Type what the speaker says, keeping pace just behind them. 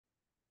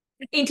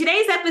In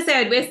today's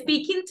episode, we're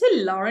speaking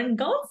to Lauren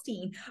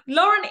Goldstein.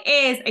 Lauren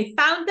is a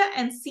founder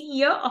and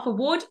CEO of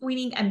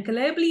award-winning and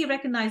globally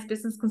recognized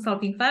business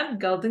consulting firm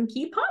Golden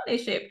Key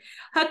Partnership.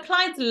 Her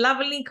clients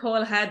lovingly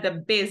call her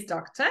the Biz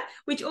Doctor,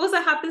 which also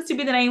happens to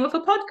be the name of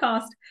a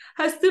podcast.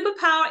 Her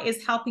superpower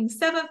is helping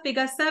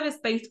seven-figure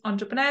service-based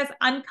entrepreneurs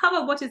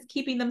uncover what is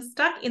keeping them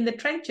stuck in the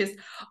trenches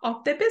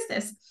of their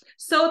business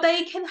so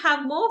they can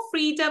have more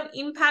freedom,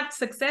 impact,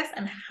 success,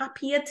 and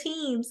happier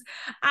teams,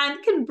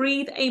 and can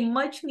breathe a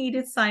much-needed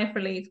sigh of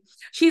relief.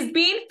 She's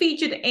been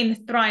featured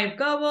in Thrive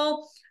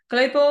Global,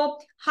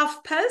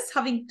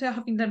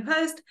 Huffington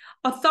Post,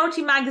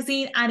 Authority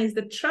Magazine, and is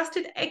the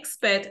trusted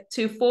expert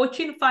to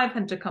Fortune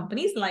 500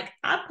 companies like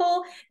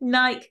Apple,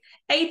 Nike,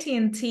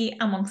 AT&T,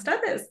 amongst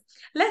others.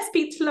 Let's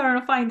speak to Lauren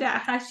and find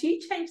out how she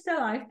changed her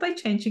life by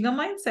changing her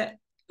mindset.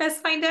 Let's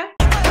find out.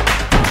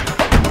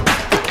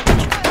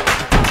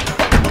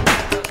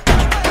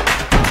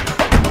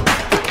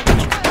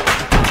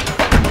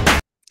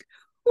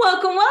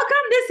 Welcome.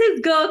 This is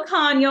Gull,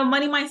 your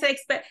money mindset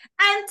expert.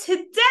 And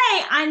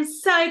today I'm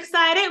so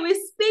excited. We're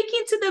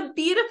speaking to the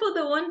beautiful,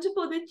 the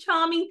wonderful, the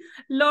charming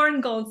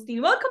Lauren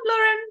Goldstein. Welcome,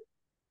 Lauren.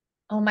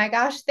 Oh my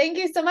gosh, thank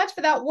you so much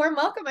for that warm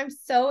welcome. I'm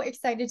so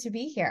excited to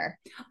be here.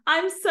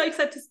 I'm so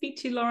excited to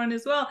speak to you, Lauren,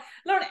 as well.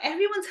 Lauren,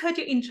 everyone's heard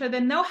your intro. They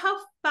know how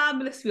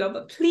fabulous you are,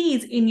 but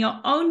please, in your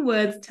own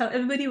words, tell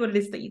everybody what it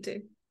is that you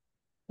do.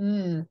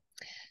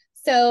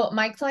 So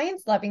my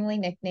clients lovingly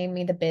nicknamed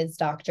me the Biz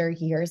Doctor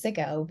years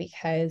ago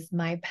because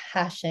my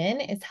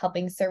passion is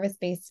helping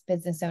service-based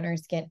business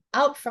owners get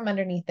out from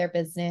underneath their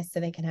business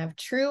so they can have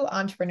true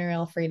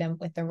entrepreneurial freedom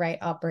with the right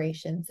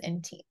operations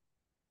and team.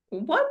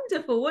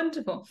 Wonderful,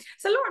 wonderful.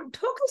 So, Lauren,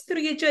 talk us through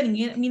your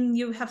journey. I mean,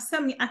 you have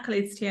so many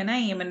accolades to your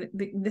name, and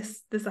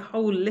there's a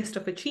whole list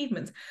of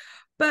achievements.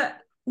 But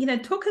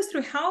talk us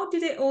through, how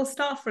did it all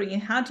start for you?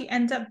 How do you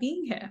end up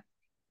being here?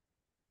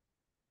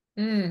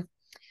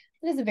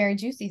 It is a very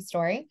juicy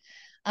story.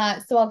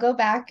 So I'll go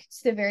back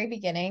to the very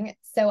beginning.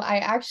 So I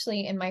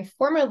actually, in my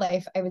former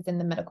life, I was in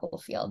the medical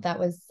field. That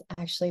was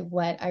actually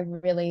what I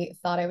really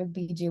thought I would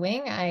be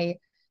doing. I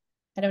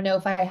don't know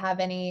if I have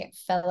any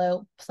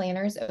fellow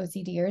planners,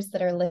 OCDers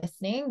that are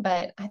listening,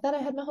 but I thought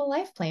I had my whole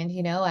life planned.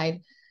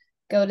 I'd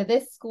go to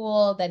this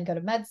school, then go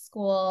to med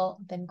school,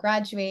 then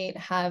graduate,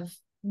 have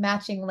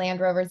matching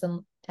Land Rovers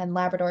and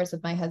Labradors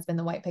with my husband,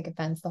 the white picket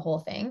fence, the whole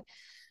thing.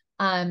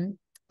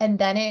 And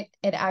then it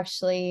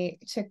actually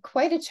took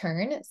quite a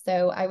turn.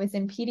 So I was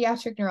in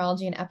pediatric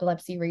neurology and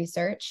epilepsy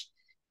research,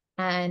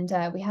 and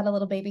we had a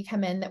little baby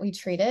come in that we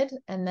treated.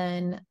 And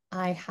then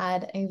I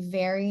had a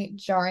very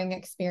jarring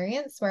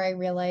experience where I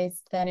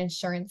realized that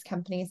insurance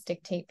companies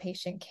dictate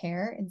patient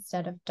care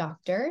instead of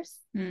doctors.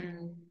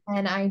 And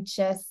I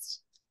just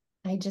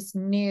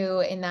knew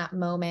in that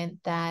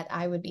moment that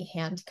I would be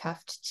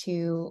handcuffed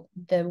to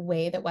the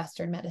way that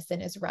Western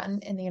medicine is run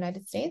in the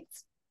United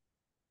States.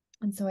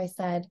 And so I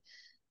said,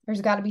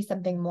 there's got to be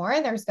something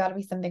more. There's got to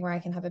be something where I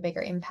can have a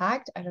bigger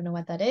impact. I don't know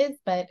what that is,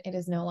 but it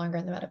is no longer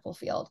in the medical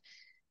field.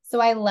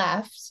 So I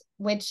left,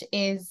 which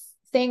is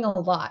saying a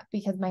lot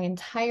because my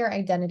entire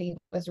identity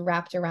was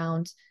wrapped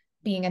around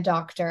being a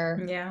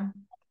doctor. Yeah.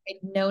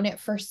 I'd known it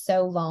for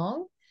so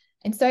long.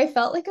 And so I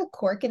felt like a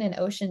cork in an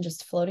ocean,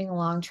 just floating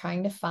along,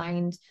 trying to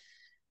find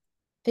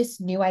this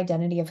new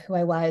identity of who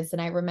I was.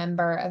 And I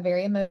remember a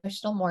very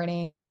emotional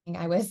morning.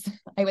 I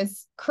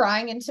was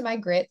crying into my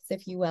grits,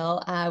 if you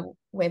will,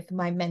 with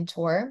my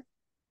mentor.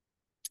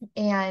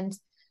 And,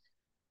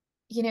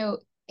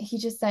 he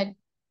just said,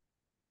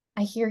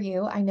 I hear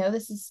you. I know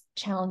this is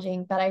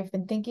challenging, but I've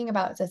been thinking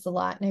about this a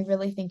lot, and I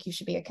really think you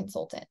should be a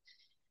consultant.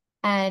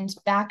 And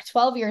back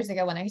 12 years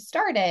ago when I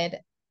started,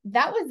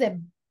 that was a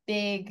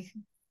big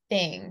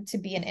thing to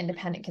be an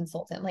independent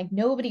consultant. Like,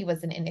 nobody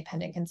was an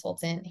independent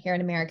consultant. Here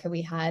in America,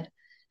 we had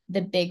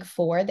the big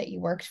four that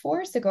you worked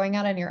for. So going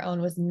out on your own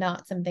was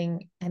not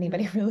something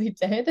anybody really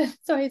did.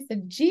 So I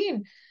said,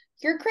 Gene,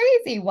 you're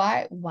crazy.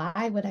 Why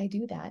would I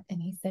do that?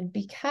 And he said,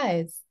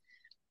 because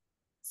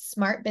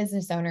smart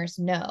business owners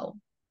know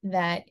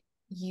that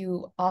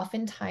you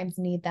oftentimes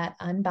need that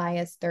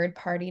unbiased third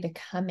party to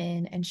come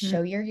in and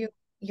show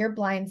your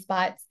blind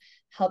spots,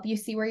 help you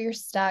see where you're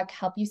stuck,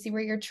 help you see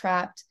where you're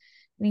trapped.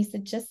 And he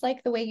said, just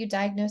like the way you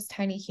diagnose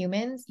tiny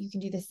humans, you can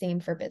do the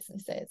same for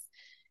businesses.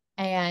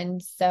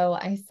 And so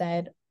I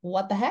said,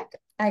 what the heck?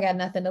 I got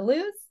nothing to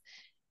lose.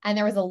 And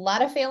there was a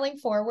lot of failing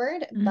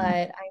forward, but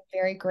I'm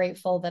very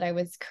grateful that I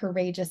was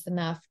courageous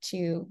enough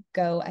to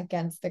go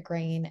against the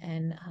grain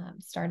and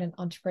start an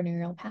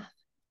entrepreneurial path.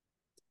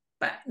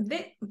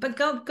 But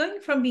going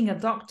from being a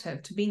doctor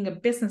to being a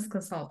business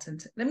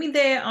consultant, I mean,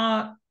 there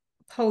are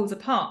poles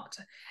apart.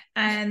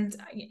 And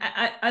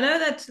I know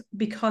that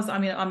because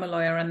I'm a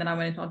lawyer and then I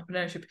went into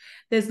entrepreneurship,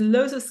 there's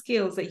loads of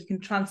skills that you can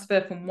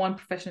transfer from one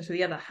profession to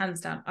the other,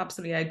 hands down.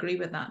 Absolutely, I agree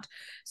with that.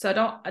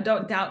 So I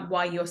don't doubt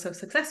why you're so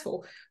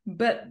successful,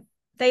 but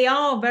they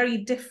are very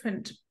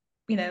different,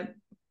 they're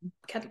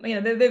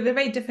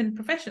very different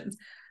professions.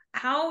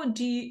 How did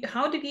you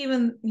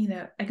even,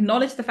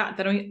 acknowledge the fact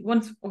that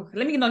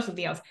let me acknowledge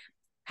something else.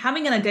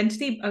 having an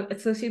identity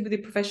associated with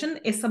your profession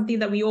is something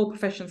that we all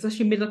professionals,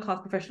 especially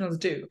middle-class professionals,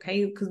 do.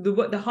 Okay, because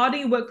the harder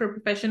you work for a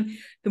profession,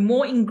 the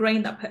more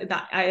ingrained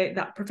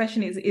that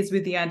profession is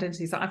with the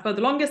identity. So for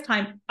the longest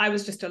time, I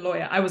was just a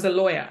lawyer. I was a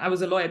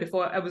lawyer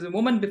before I was a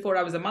woman, before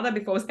I was a mother,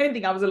 before I was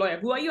anything. I was a lawyer.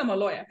 Who are you? I'm a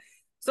lawyer.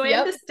 So I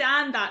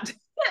understand that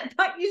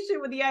that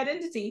issue with the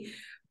identity,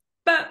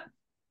 but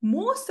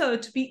more so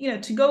to be,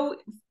 to go,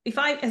 if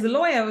I as a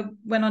lawyer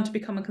went on to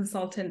become a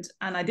consultant,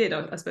 and I did,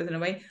 I suppose, in a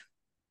way,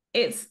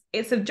 it's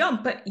a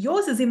jump, but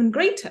yours is even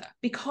greater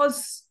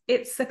because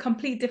it's a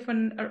complete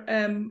different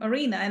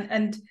arena.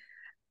 And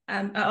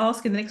I'll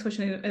ask you the next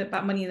question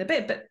about money in a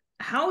bit, but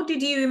how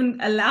did you even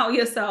allow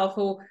yourself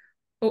or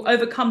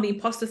overcome the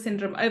imposter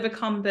syndrome,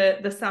 overcome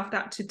the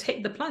self-doubt to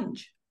take the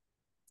plunge?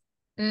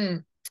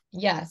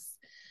 Yes.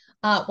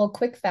 Well,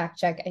 quick fact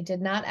check. I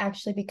did not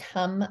actually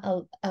become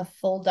a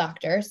full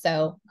doctor.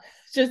 So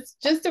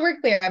just so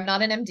we're clear, I'm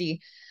not an MD.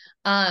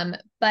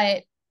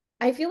 But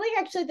I feel like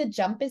actually the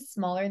jump is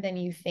smaller than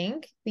you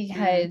think,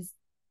 because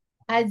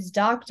as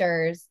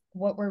doctors,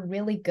 what we're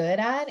really good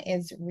at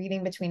is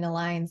reading between the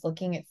lines,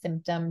 looking at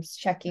symptoms,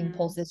 checking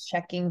pulses,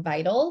 checking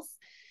vitals.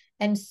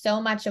 And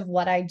so much of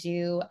what I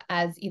do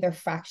as either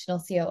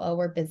fractional COO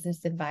or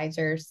business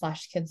advisor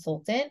 /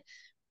 consultant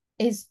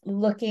is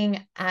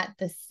looking at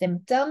the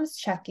symptoms,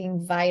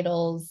 checking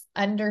vitals,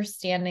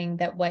 understanding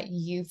that what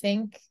you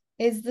think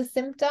is the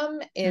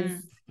symptom is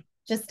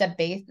just a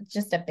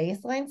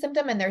baseline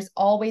symptom, and there's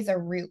always a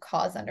root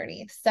cause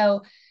underneath.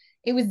 So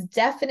it was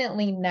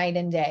definitely night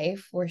and day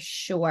for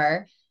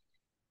sure.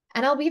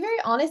 And I'll be very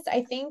honest,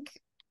 I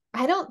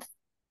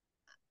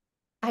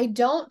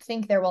don't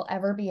think there will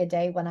ever be a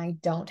day when I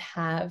don't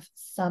have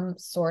some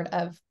sort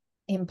of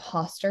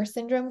imposter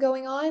syndrome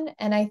going on.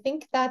 And I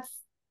think that's,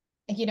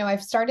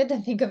 I've started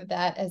to think of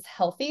that as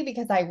healthy,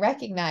 because I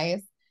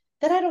recognize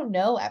that I don't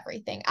know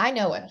everything. I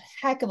know a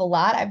heck of a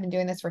lot. I've been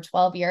doing this for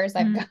 12 years.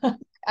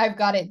 I've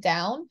got it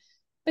down,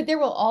 but there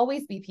will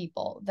always be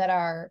people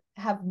that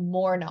have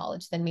more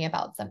knowledge than me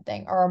about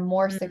something, or are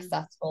more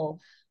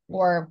successful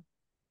or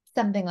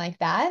something like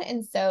that.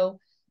 And so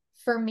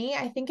for me,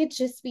 I think it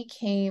just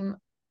became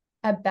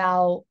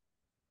about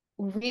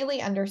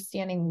really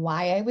understanding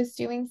why I was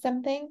doing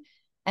something,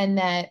 and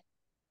that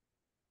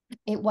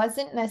it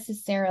wasn't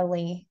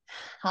necessarily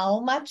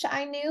how much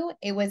I knew,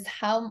 it was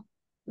how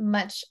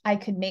much I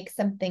could make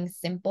something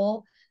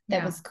simple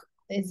that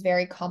is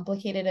very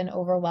complicated and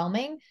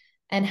overwhelming,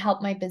 and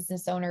help my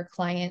business owner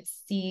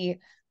clients see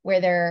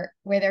where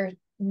they're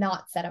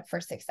not set up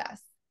for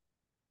success.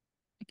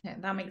 Okay,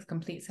 that makes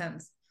complete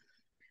sense.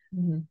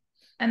 Mm-hmm.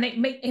 And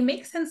it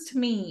makes sense to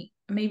me,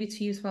 maybe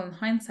to use well in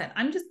hindsight.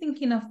 I'm just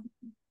thinking of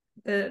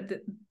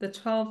the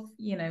 12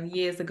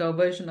 years ago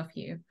version of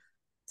you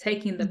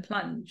taking the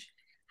plunge.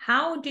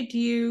 How did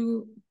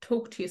you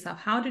talk to yourself?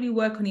 How did you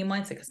work on your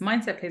mindset? Because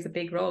mindset plays a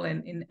big role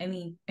in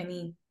any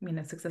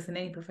success in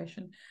any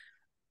profession.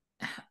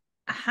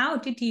 How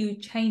did you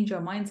change your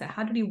mindset?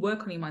 How did you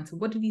work on your mindset?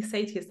 What did you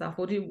say to yourself?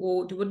 What did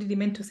your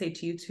mentor say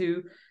to you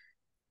to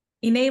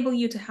enable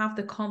you to have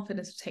the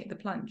confidence to take the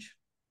plunge?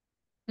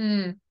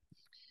 Well,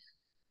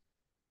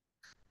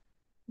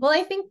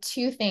 I think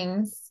two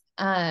things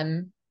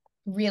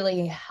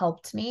really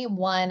helped me.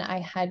 One, I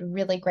had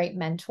really great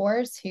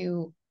mentors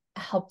who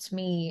helped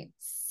me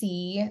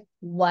see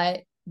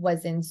what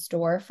was in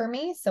store for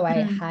me. So I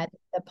had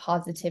the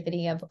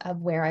positivity of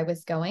where I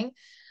was going.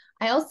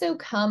 I also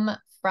come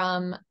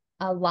from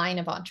a line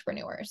of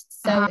entrepreneurs.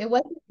 So it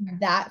wasn't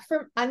that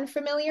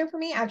unfamiliar for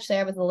me. Actually,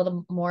 I was a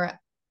little more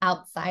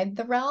outside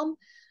the realm,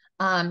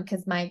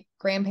 because my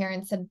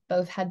grandparents had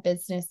both had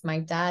business. My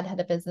dad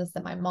had a business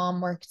that my mom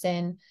worked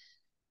in.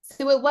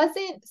 So it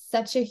wasn't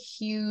such a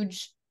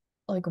huge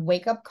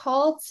wake up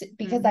call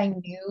because I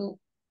knew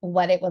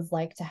what it was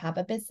like to have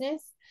a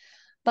business.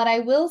 But I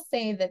will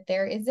say that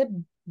there is a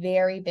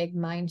very big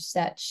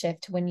mindset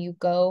shift when you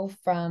go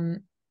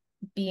from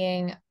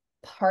being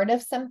part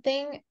of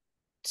something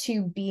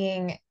to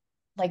being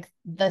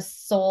the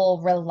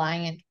sole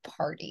reliant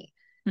party.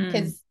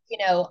 Because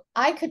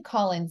I could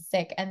call in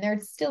sick and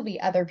there'd still be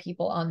other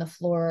people on the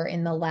floor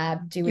in the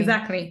lab doing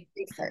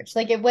research.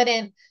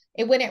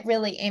 It wouldn't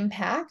really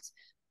impact.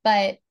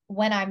 But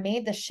when I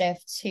made the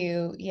shift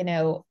to,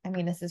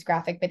 this is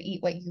graphic, but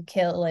eat what you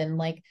kill, and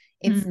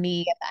it's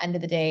me at the end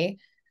of the day,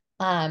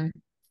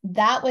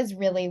 that was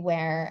really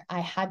where I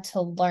had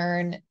to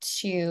learn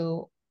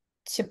to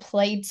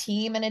play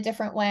team in a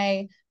different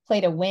way,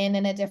 play to win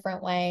in a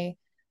different way.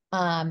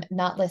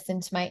 Not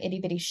listen to my itty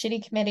bitty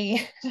shitty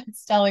committee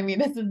that's telling me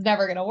this is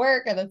never going to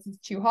work or this is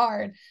too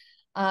hard.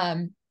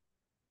 And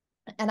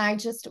I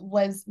just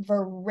was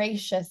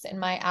voracious in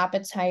my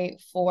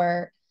appetite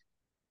for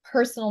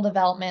personal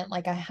development.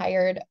 I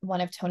hired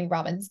one of Tony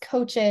Robbins'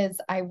 coaches.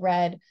 I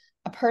read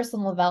a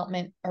personal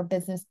development or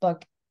business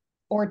book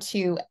or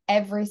two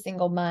every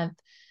single month,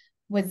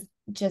 was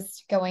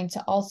just going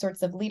to all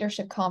sorts of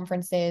leadership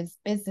conferences,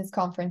 business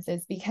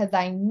conferences, because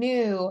I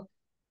knew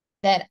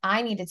that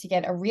I needed to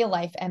get a real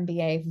life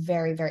MBA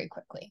very, very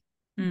quickly.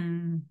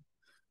 And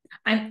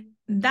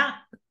that,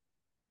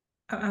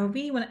 I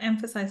really want to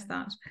emphasize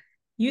that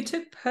you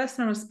took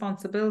personal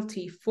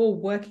responsibility for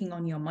working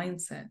on your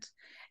mindset.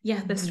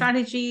 Yeah, the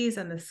strategies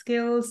and the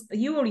skills,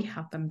 you already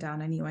have them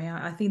down anyway.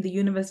 I think the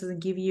universe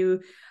doesn't give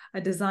you a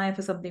desire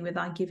for something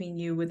without equipping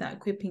you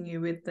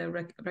with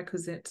the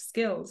requisite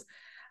skills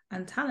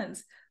and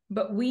talents.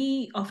 But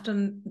we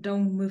often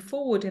don't move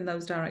forward in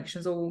those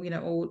directions, or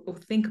or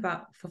think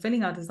about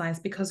fulfilling our desires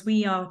because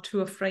we are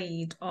too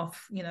afraid of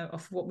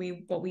of what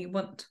we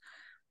want.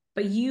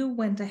 But you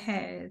went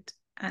ahead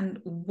and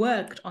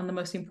worked on the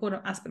most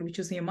important aspect, which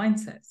was your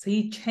mindset. So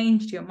you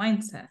changed your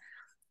mindset.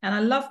 And I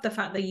love the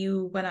fact that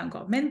you went out and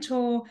got a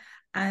mentor,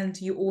 and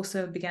you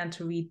also began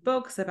to read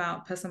books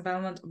about personal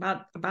development,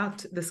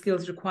 about the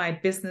skills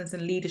required, business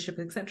and leadership,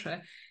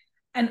 etc.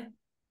 And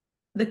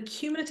the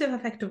cumulative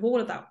effect of all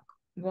of that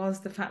was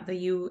the fact that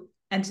you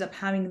ended up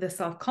having the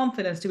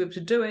self-confidence to be able to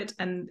do it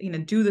and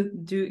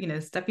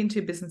step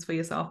into business for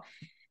yourself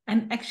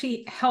and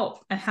actually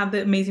help and have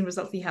the amazing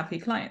results that you have for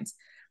your clients.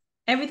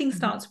 Everything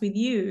starts with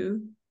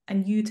you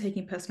and you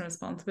taking personal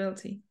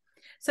responsibility.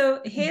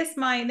 So here's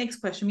my next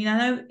question. I mean, I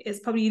know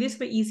it's probably a little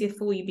bit easier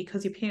for you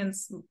because your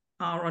parents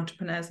are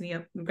entrepreneurs and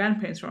your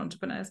grandparents are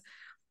entrepreneurs.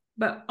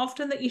 But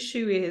often the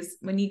issue is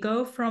when you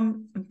go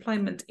from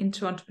employment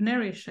into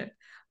entrepreneurship,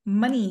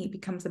 money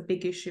becomes a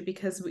big issue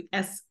because we,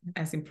 as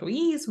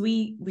employees,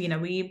 we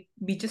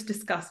just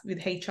discuss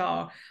with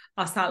HR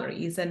our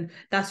salaries, and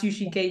that's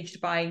usually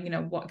gauged by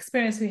what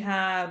experience we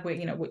have,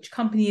 which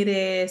company it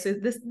is. So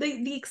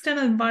the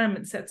external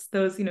environment sets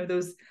those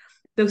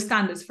those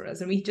standards for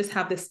us, and we just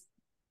have this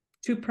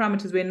two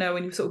parameters we know,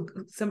 and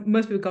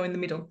most people go in the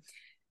middle.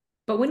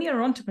 But when you're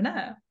an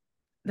entrepreneur,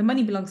 the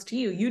money belongs to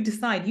you. You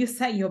decide, you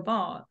set your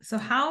bar. So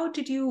how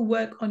did you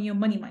work on your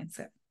money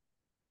mindset?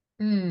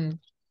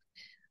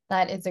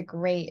 That is a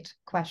great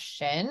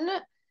question.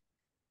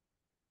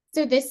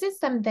 So this is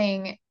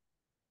something,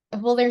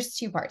 well, there's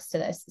two parts to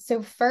this.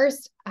 So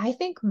first, I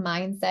think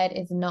mindset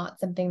is not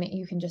something that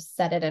you can just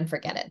set it and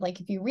forget it.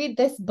 Like if you read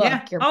this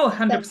book, you're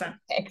 100%.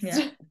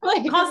 Yeah.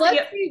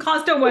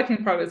 Constant work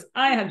in progress.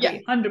 I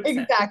agree, 100%.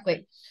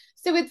 Exactly.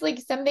 So it's like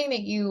something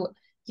that you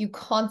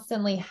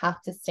constantly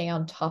have to stay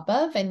on top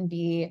of and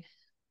be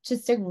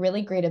just a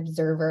really great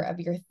observer of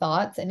your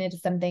thoughts. And it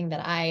is something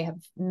that I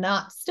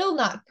have still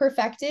not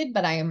perfected,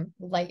 but I am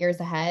light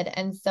years ahead.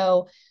 And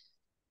so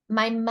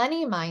my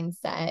money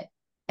mindset,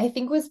 I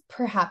think, was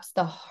perhaps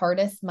the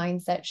hardest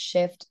mindset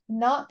shift,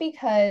 not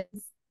because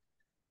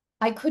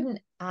I couldn't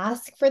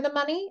ask for the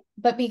money,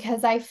 but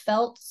because I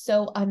felt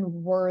so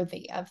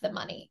unworthy of the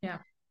money. Yeah.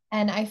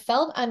 And I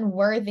felt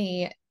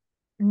unworthy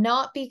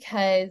not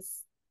because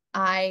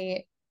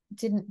I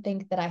didn't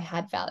think that I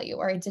had value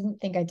or I didn't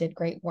think I did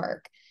great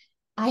work.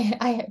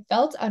 I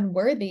felt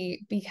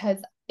unworthy because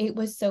it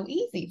was so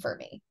easy for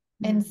me.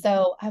 And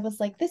so I was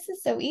like, this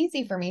is so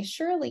easy for me.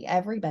 Surely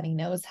everybody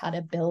knows how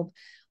to build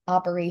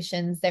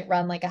operations that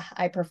run like a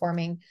high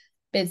performing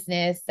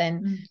business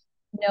and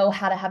know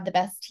how to have the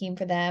best team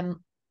for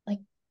them.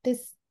 Like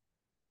this,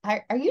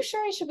 are you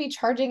sure I should be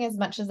charging as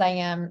much as I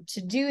am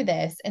to do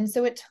this? And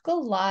so it took a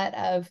lot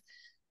of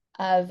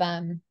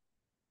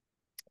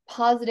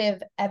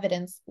positive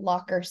evidence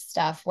locker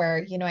stuff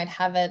where, I'd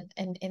have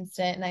an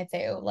incident and I'd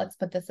say, oh, let's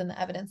put this in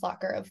the evidence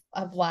locker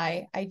of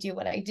why I do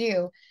what I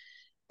do,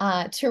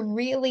 to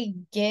really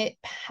get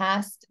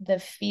past the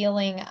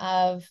feeling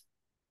of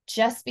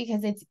just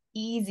because it's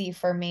easy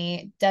for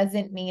me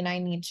doesn't mean I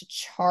need to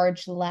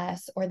charge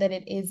less or that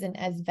it isn't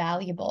as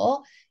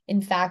valuable.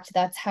 In fact,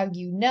 that's how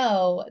you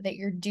know that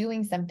you're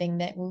doing something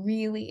that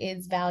really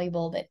is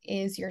valuable, that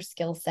is your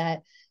skill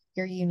set,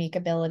 your unique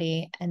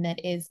ability, and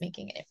that is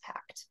making an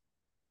impact.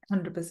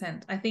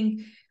 100%. I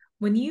think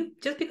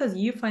just because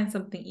you find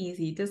something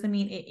easy doesn't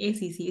mean it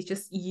is easy. It's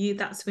just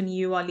that's when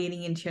you are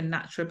leaning into your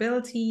natural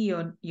ability,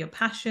 your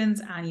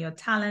passions and your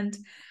talent,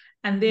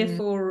 and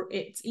therefore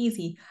it's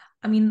easy.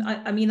 I mean,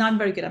 I'm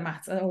very good at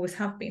maths. I always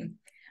have been.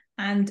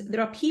 And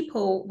there are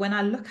people, when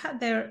I look at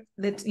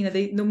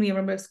they normally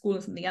remember school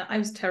or something. I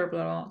was terrible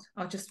at art.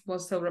 I just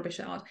was so rubbish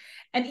at art.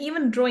 And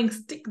even drawing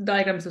stick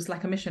diagrams was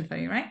like a mission for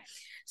me, right?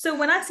 So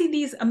when I see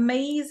these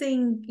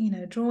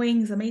amazing,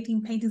 drawings,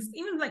 amazing paintings,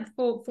 even like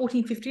for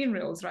 14,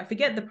 15-year-olds, right?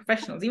 Forget the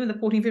professionals, even the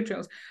 14,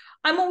 15-year-olds,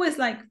 I'm always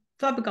like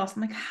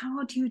flabbergasted. I'm like,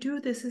 how do you do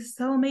this? It's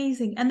so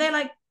amazing. And they're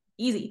like,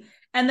 easy.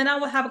 And then I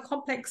will have a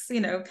complex,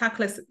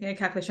 calculation.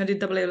 I did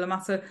double A-level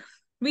maths. So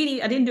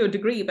really, I didn't do a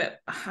degree, but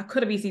I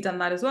could have easily done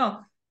that as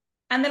well.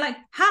 And they're like,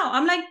 how?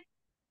 I'm like,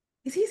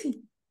 it's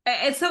easy.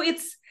 And so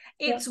it's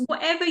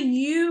whatever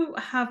you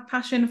have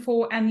passion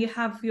for and you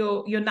have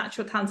your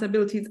natural talents and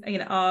abilities,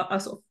 are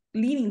sort of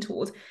leaning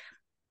towards,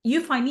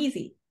 you find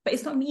easy, but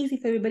it's not easy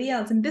for everybody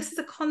else. And this is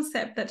a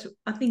concept that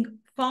I think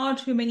far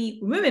too many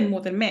women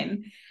more than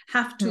men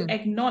have to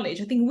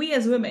acknowledge. I think we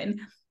as women,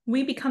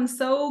 we become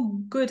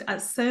so good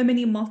at so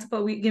many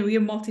multiple, we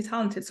are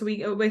multi-talented. So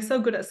we're so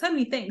good at so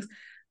many things.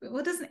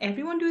 Well, doesn't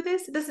everyone do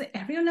this? Doesn't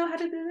everyone know how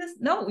to do this?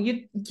 No,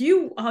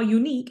 you are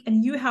unique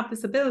and you have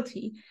this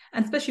ability.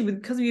 And especially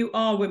because you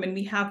are women,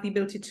 we have the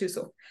ability to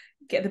sort of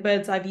get the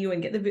bird's eye view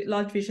and get the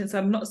large vision. So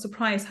I'm not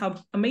surprised how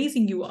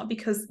amazing you are,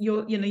 because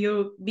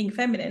you're being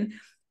feminine.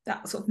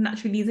 That sort of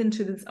naturally leads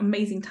into this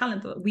amazing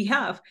talent that we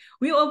have.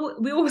 We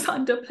always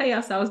underplay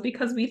ourselves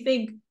because we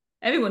think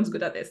everyone's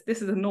good at this.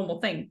 This is a normal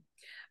thing.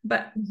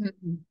 But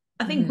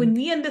I think when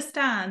we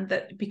understand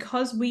that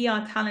because we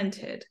are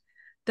talented,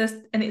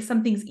 and it's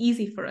something's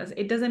easy for us,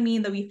 it doesn't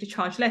mean that we have to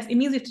charge less. It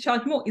means we have to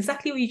charge more.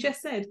 Exactly what you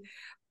just said.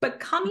 But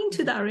coming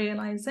to that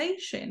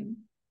realization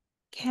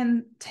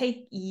can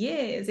take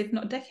years, if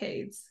not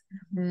decades.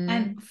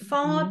 And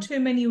far too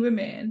many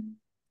women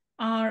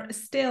are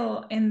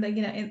still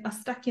are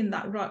stuck in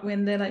that rut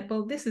when they're like,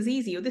 well, this is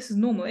easy, or this is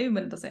normal,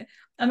 everyone does it.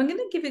 And I'm going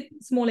to give a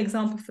small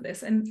example for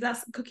this, and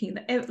that's cooking.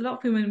 A lot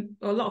of women,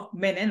 or a lot of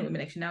men and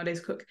women actually nowadays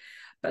cook,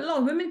 but a lot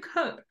of women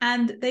cook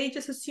and they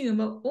just assume,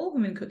 well, all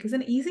women cook,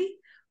 isn't it easy?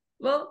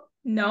 Well,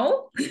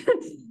 no.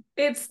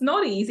 It's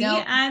not easy.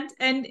 No.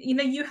 And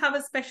you have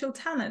a special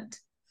talent.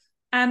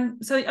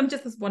 So I'm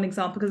just as one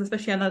example, because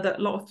especially I know that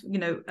a lot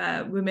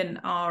of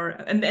women are,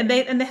 and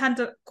they had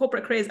the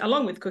corporate careers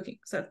along with cooking.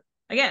 So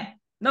again,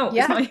 no,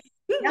 it's not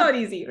not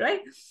easy,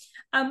 right?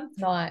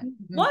 Not.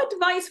 What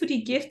advice would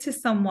you give to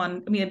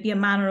someone? I mean, it'd be a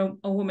man or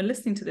a woman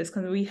listening to this,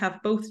 because we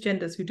have both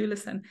genders who do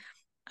listen,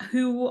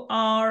 who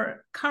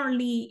are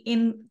currently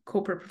in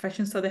corporate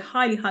professions, so they're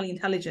highly, highly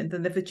intelligent,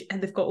 and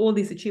they've got all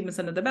these achievements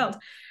under the belt,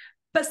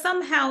 but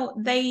somehow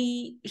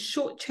they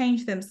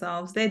shortchange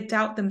themselves, they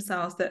doubt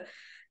themselves that,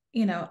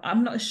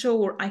 I'm not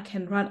sure I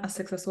can run a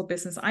successful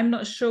business. I'm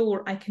not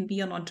sure I can be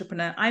an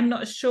entrepreneur. I'm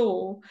not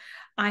sure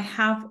I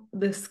have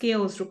the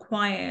skills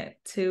required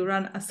to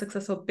run a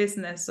successful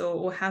business,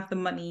 or have the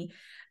money.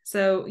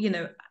 So,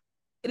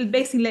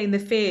 basically letting the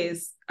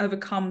fears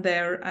overcome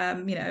their,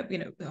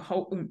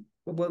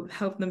 will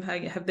help them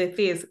have their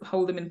fears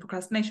hold them in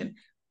procrastination.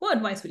 What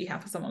advice would you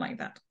have for someone like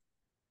that?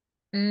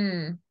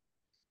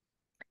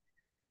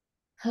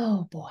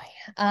 Oh boy.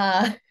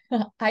 I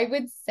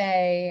would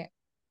say,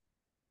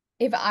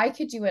 if I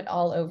could do it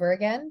all over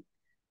again,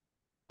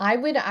 I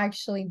would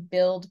actually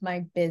build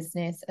my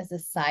business as a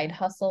side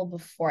hustle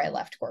before I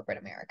left corporate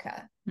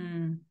America.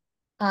 And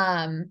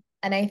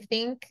I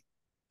think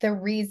the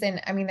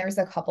reason, I mean, there's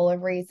a couple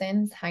of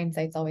reasons,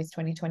 hindsight's always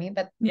 2020,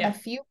 but a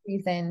few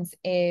reasons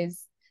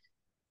is,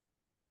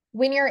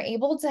 when you're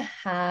able to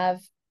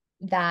have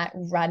that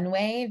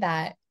runway,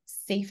 that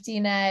safety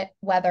net,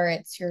 whether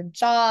it's your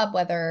job,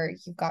 whether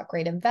you've got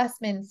great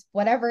investments,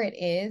 whatever it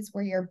is,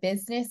 where your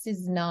business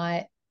is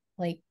not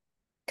like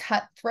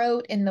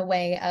cutthroat in the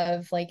way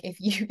of like, if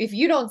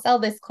you don't sell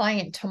this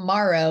client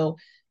tomorrow,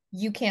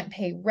 you can't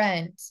pay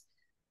rent.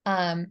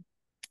 Then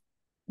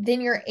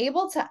you're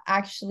able to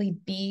actually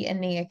be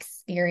in the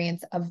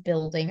experience of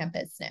building a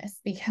business,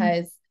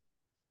 because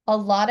a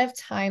lot of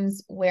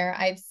times where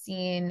I've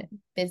seen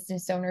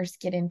business owners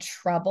get in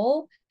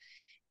trouble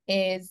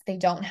is they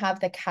don't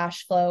have the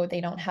cash flow, they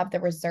don't have the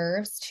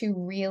reserves to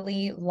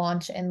really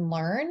launch and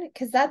learn,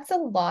 because that's a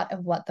lot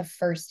of what the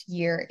first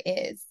year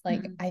is.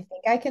 Like, I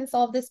think I can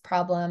solve this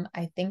problem.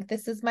 I think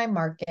this is my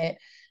market.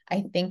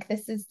 I think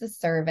this is the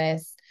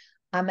service.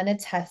 I'm going to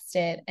test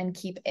it and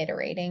keep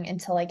iterating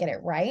until I get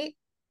it right.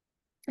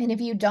 And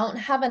if you don't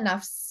have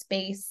enough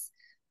space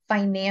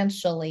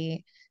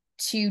financially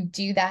to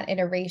do that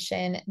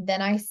iteration,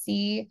 then I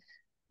see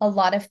a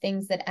lot of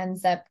things that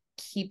ends up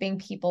keeping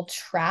people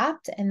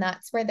trapped. And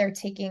that's where they're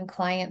taking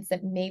clients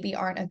that maybe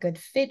aren't a good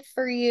fit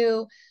for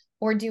you,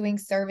 or doing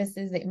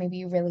services that maybe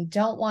you really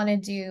don't want to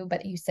do,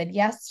 but you said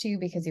yes to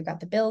because you've got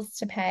the bills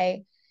to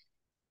pay.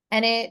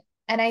 And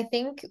I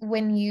think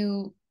when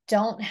you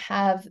don't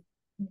have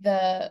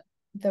the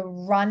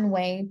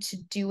runway to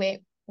do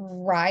it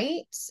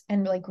right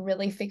and like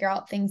really figure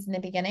out things in the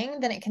beginning,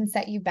 then it can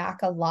set you back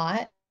a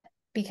lot,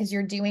 because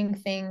you're doing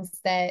things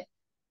that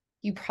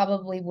you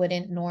probably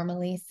wouldn't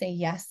normally say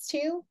yes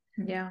to.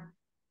 Yeah.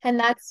 And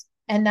that's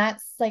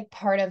like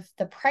part of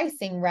the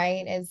pricing,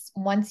 right? Is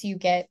once you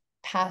get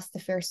past the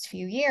first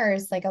few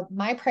years, like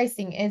my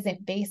pricing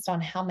isn't based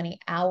on how many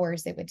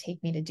hours it would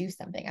take me to do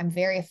something. I'm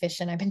very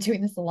efficient. I've been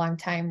doing this a long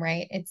time,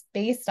 right? It's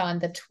based on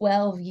the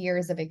 12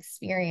 years of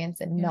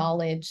experience and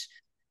knowledge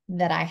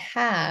that I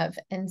have.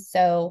 And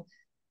so,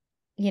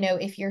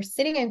 if you're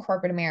sitting in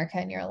corporate America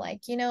and you're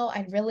like,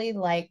 I'd really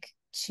like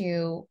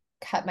to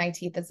cut my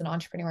teeth as an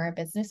entrepreneur or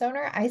business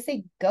owner, I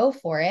say go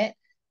for it.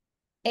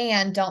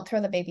 And don't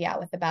throw the baby out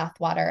with the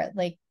bathwater.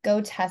 Like,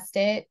 go test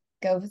it,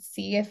 go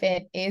see if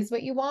it is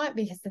what you want.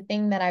 Because the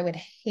thing that I would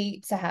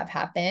hate to have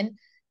happen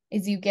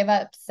is you give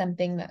up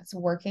something that's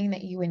working,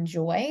 that you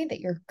enjoy, that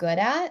you're good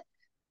at,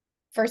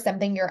 for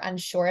something you're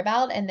unsure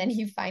about. And then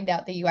you find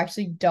out that you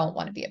actually don't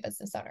want to be a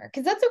business owner.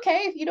 Because that's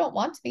okay. If you don't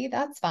want to be,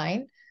 that's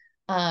fine.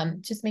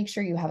 Just make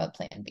sure you have a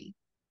plan B.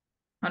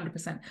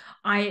 100%.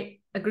 I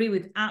agree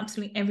with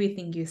absolutely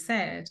everything you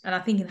said. And I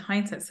think in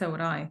hindsight, so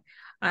would I.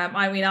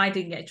 I mean, I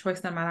didn't get a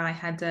choice. No matter, I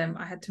had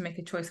to make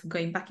a choice of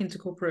going back into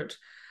corporate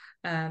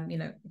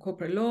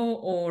law,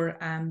 or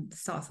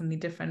start something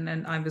different.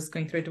 And I was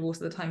going through a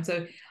divorce at the time.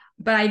 So,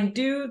 but I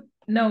do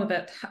know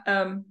that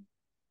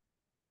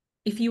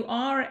if you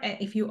are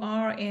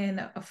in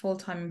a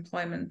full-time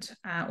employment,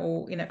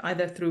 or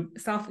either through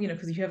self,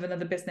 because if you have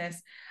another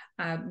business,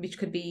 which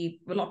could be,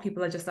 a lot of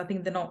people are just, I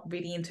think they're not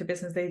really into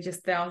business,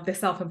 they're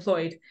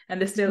self-employed,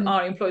 and they still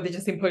are employed, they're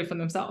just employed for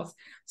themselves.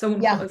 So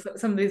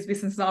some of these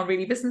businesses aren't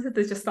really businesses,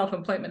 they're just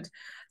self-employment.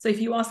 So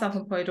if you are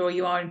self-employed, or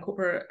you are in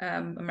corporate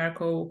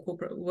America, or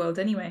corporate world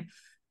anyway,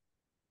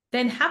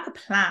 then have a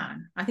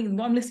plan. I think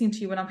what I'm listening to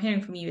you, when I'm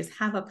hearing from you, is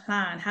have a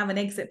plan, have an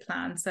exit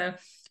plan. So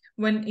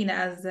when,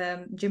 as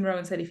Jim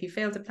Rohn said, if you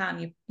fail to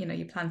plan,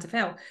 you plan to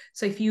fail.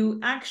 So if you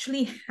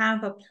actually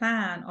have a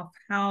plan of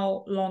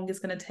how long it's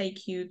going to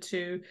take you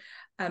to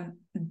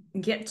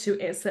get to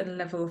a certain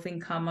level of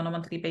income on a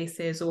monthly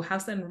basis, or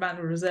have certain amount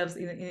of reserves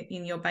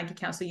in your bank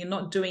account, so you're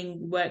not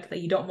doing work that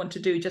you don't want to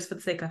do just for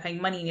the sake of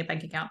having money in your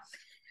bank account,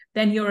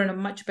 then you're in a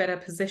much better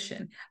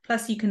position.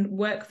 Plus, you can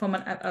work from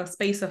a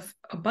space of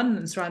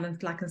abundance rather than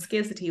lack and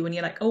scarcity, when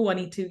you're like, oh, I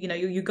need to,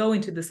 you go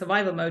into the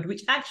survival mode,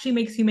 which actually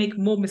makes you make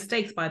more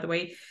mistakes, by the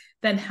way,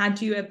 than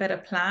had you a better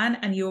plan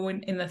and you're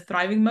in the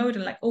thriving mode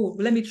and like, oh,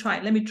 let me try.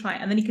 And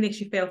then you can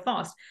actually fail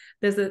fast.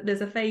 There's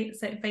a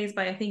phase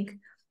by, I think,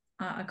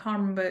 I can't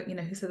remember,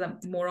 who said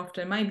that more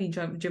often. It might be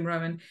Jim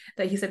Rohn,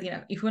 that he said,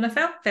 if you want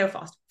to fail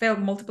fast, fail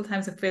multiple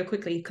times and fail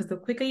quickly, because the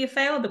quicker you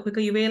fail, the quicker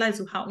you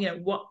realize how,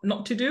 what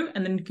not to do,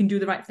 and then you can do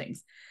the right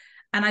things.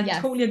 And I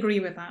totally agree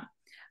with that.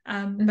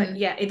 But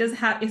yeah, it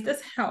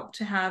does help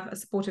to have a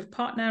supportive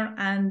partner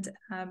and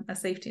a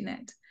safety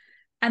net.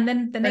 And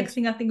then the next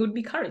thing I think would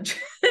be courage.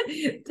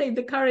 Take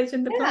the courage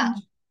and the plunge.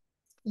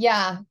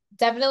 Yeah,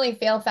 definitely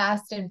fail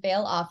fast and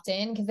fail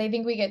often, because I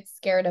think we get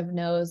scared of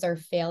no's or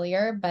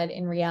failure, but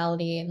in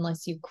reality,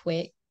 unless you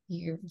quit,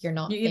 you're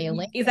not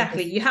failing.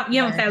 Exactly. You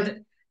haven't failed.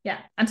 Yeah.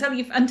 Until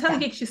you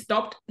actually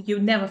stopped, you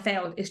never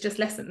failed. It's just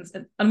lessons.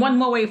 And one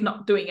more way of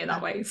not doing it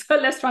that way. So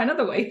let's try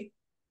another way.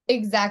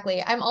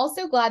 Exactly. I'm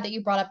also glad that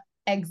you brought up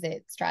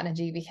exit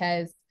strategy,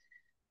 because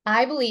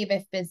I believe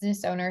if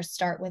business owners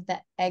start with the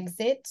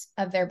exit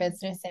of their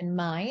business in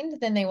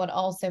mind, then they would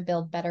also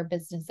build better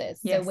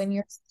businesses. Yes. So when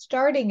you're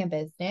starting a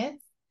business,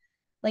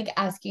 like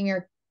asking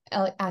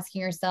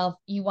yourself,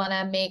 you want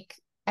to make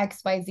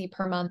XYZ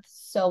per month.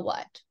 So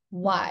what?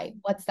 Why?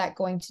 What's that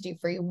going to do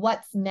for you?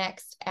 What's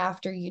next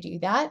after you do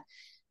that?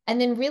 And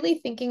then really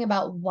thinking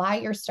about why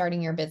you're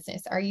starting your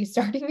business. Are you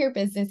starting your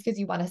business because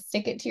you want to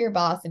stick it to your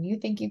boss and you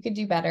think you could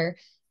do better?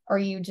 Or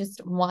you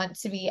just want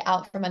to be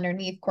out from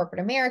underneath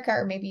corporate America,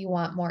 or maybe you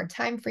want more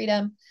time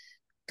freedom?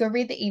 Go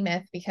read the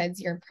E-Myth, because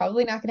you're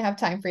probably not going to have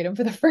time freedom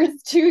for the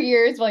first 2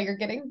 years while you're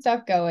getting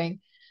stuff going.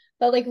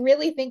 But like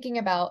really thinking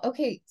about,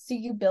 okay, so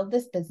you build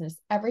this business,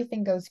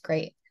 everything goes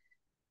great.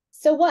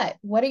 So what?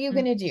 What are you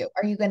going to do?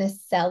 Are you going to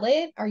sell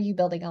it? Are you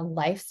building a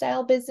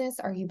lifestyle business?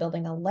 Are you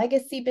building a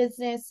legacy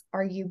business?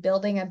 Are you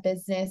building a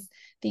business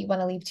that you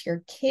want to leave to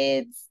your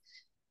kids?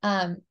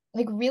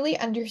 Like really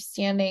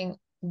understanding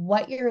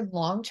what your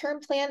long-term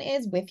plan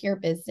is with your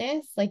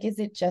business. Like, is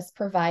it just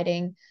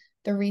providing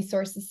the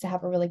resources to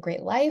have a really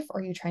great life? Or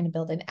are you trying to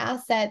build an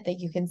asset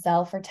that you can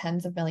sell for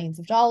tens of millions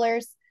of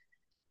dollars?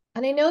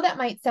 And I know that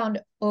might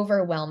sound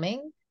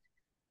overwhelming,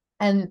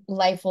 and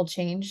life will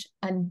change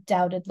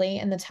undoubtedly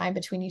in the time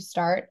between you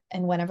start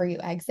and whenever you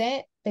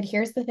exit. But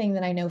here's the thing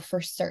that I know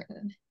for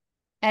certain.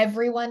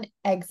 Everyone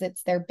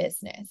exits their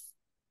business.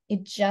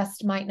 It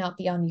just might not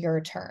be on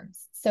your terms.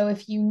 So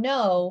if you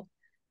know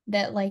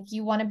that like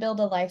you want to build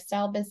a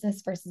lifestyle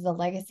business versus a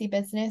legacy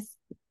business,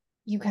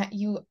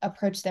 you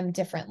approach them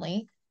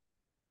differently.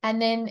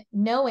 And then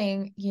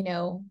knowing,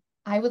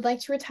 I would like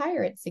to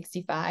retire at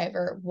 65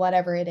 or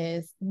whatever it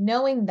is,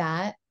 knowing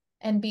that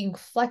and being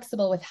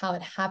flexible with how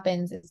it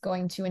happens is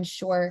going to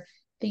ensure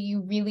that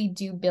you really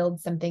do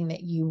build something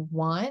that you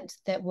want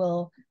that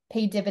will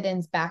pay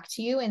dividends back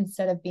to you,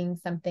 instead of being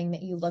something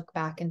that you look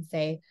back and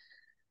say,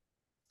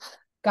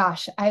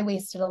 gosh, I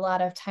wasted a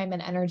lot of time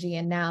and energy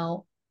and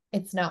now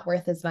it's not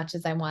worth as much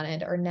as I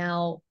wanted, or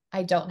now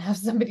I don't have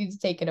somebody to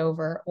take it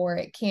over, or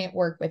it can't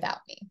work without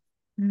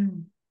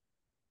me.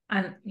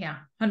 And yeah,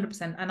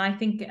 100%. And I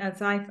think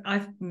as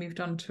I've moved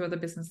on to other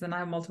businesses, and I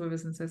have multiple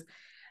businesses,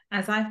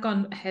 as I've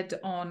gone head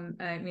on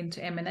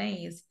into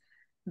M&As,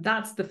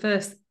 that's the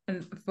first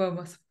and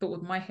foremost thought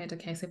with my head.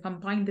 Okay, so if I'm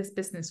buying this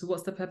business,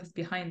 what's the purpose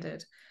behind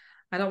it?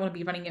 I don't want to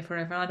be running it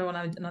forever. I don't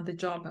want another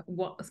job.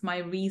 What's my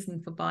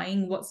reason for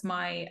buying? What's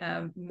my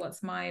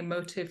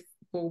motive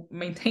for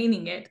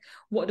maintaining it?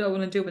 What do I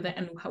want to do with it?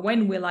 And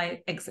when will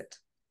I exit?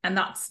 And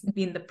that's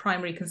been the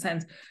primary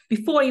concerns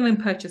before I even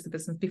purchase the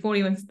business, before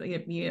even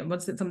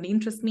once somebody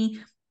interests me,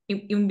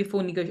 even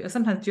before negotiations,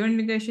 sometimes during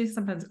negotiations,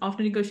 sometimes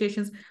after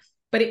negotiations.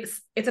 But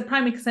it's a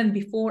primary concern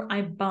before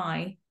I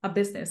buy a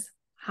business,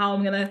 how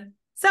I'm going to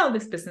sell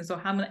this business or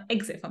how I'm going to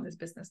exit from this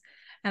business.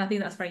 And I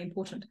think that's very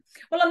important.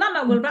 Well, on that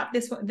note, we'll wrap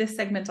this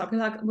segment up.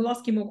 We'll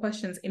ask you more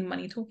questions in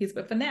Money Talkies.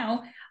 But for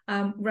now,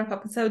 wrap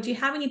up. So do you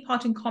have any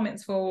parting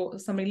comments for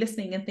somebody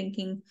listening and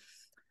thinking,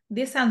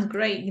 this sounds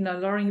great,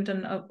 Lauren, you've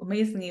done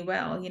amazingly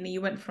well.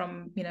 You went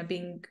from,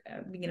 being,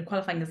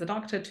 qualifying as a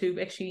doctor to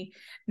actually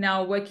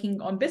now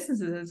working on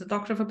businesses as a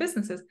doctor for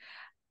businesses.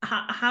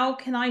 how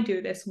can I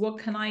do this? What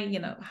can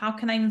I, how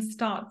can I even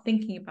start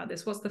thinking about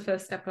this? What's the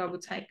first step I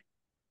would take?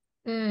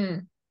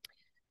 The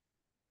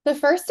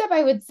first step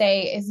I would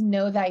say is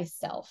know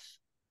thyself.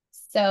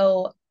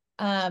 So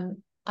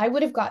I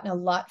would have gotten a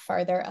lot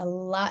farther, a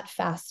lot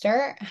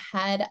faster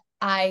had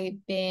I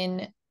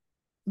been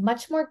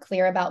much more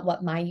clear about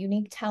what my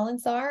unique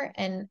talents are.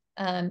 And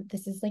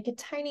this is like a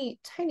tiny,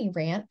 tiny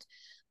rant,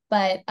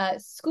 but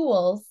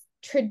schools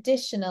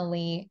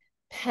traditionally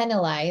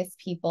penalize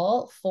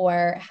people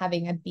for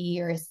having a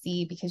B or a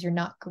C because you're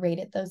not great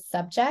at those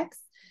subjects.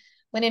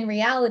 When in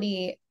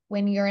reality,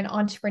 when you're an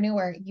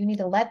entrepreneur, you need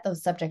to let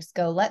those subjects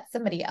go, let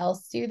somebody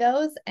else do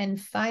those and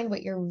find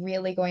what you're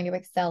really going to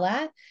excel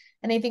at.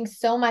 And I think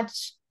so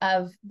much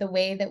of the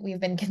way that we've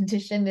been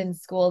conditioned in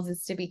schools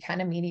is to be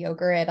kind of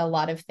mediocre at a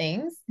lot of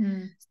things.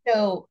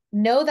 So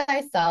know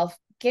thyself,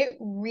 get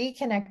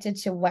reconnected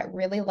to what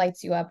really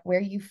lights you up,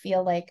 where you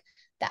feel like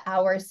the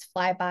hours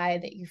fly by,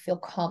 that you feel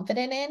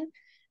confident in,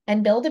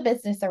 and build a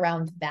business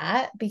around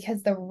that,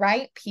 because the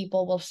right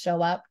people will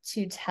show up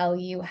to tell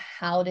you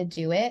how to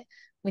do it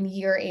when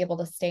you're able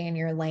to stay in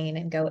your lane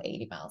and go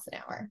 80 miles an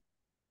hour.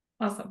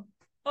 Awesome.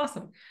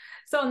 Awesome.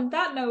 So on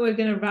that note, we're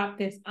going to wrap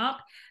this up.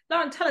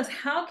 Lauren, tell us,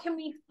 how can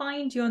we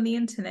find you on the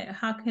internet?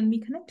 How can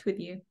we connect with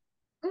you?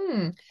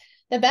 The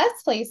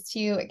best place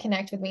to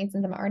connect with me,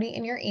 since I'm already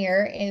in your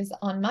ear, is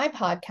on my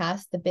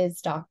podcast, The Biz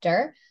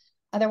Doctor.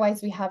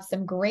 Otherwise, we have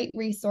some great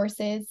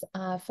resources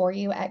for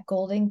you at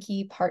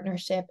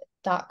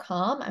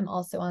goldenkeypartnership.com. I'm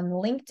also on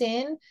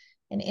LinkedIn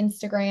and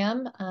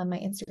Instagram. My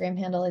Instagram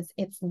handle is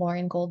It's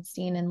Lauren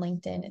Goldstein, and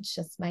LinkedIn, it's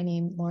just my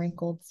name, Lauren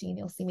Goldstein.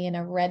 You'll see me in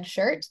a red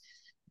shirt.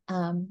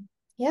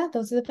 Yeah,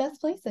 those are the best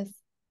places.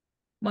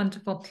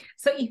 Wonderful.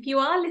 So if you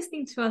are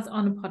listening to us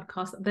on a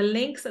podcast, the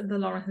links that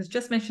Lauren has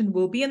just mentioned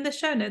will be in the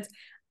show notes.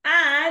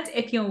 And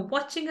if you're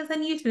watching us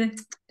on YouTube,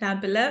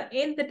 down below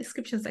in the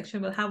description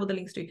section, we'll have all the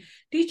links to.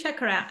 Do check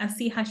her out and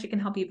see how she can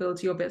help you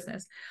build your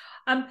business.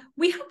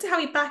 We hope to have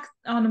you back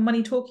on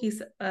Money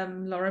Talkies,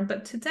 Lauren.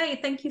 But today,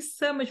 thank you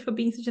so much for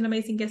being such an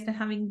amazing guest and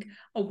having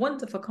a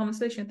wonderful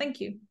conversation.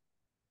 Thank you.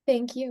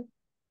 Thank you.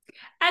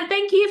 And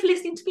thank you for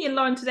listening to me and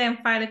Lauren today on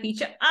Fire the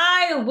Future.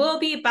 I will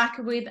be back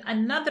with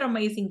another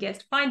amazing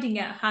guest, finding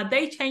out how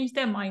they change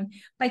their mind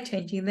by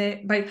changing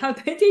how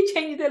they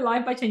change their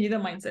life by changing their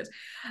mindset.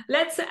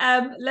 Let's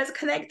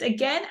connect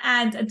again,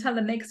 and until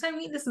the next time,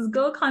 this is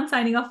Gull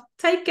signing off.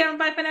 Take care and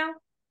bye for now.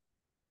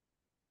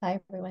 Bye,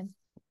 everyone.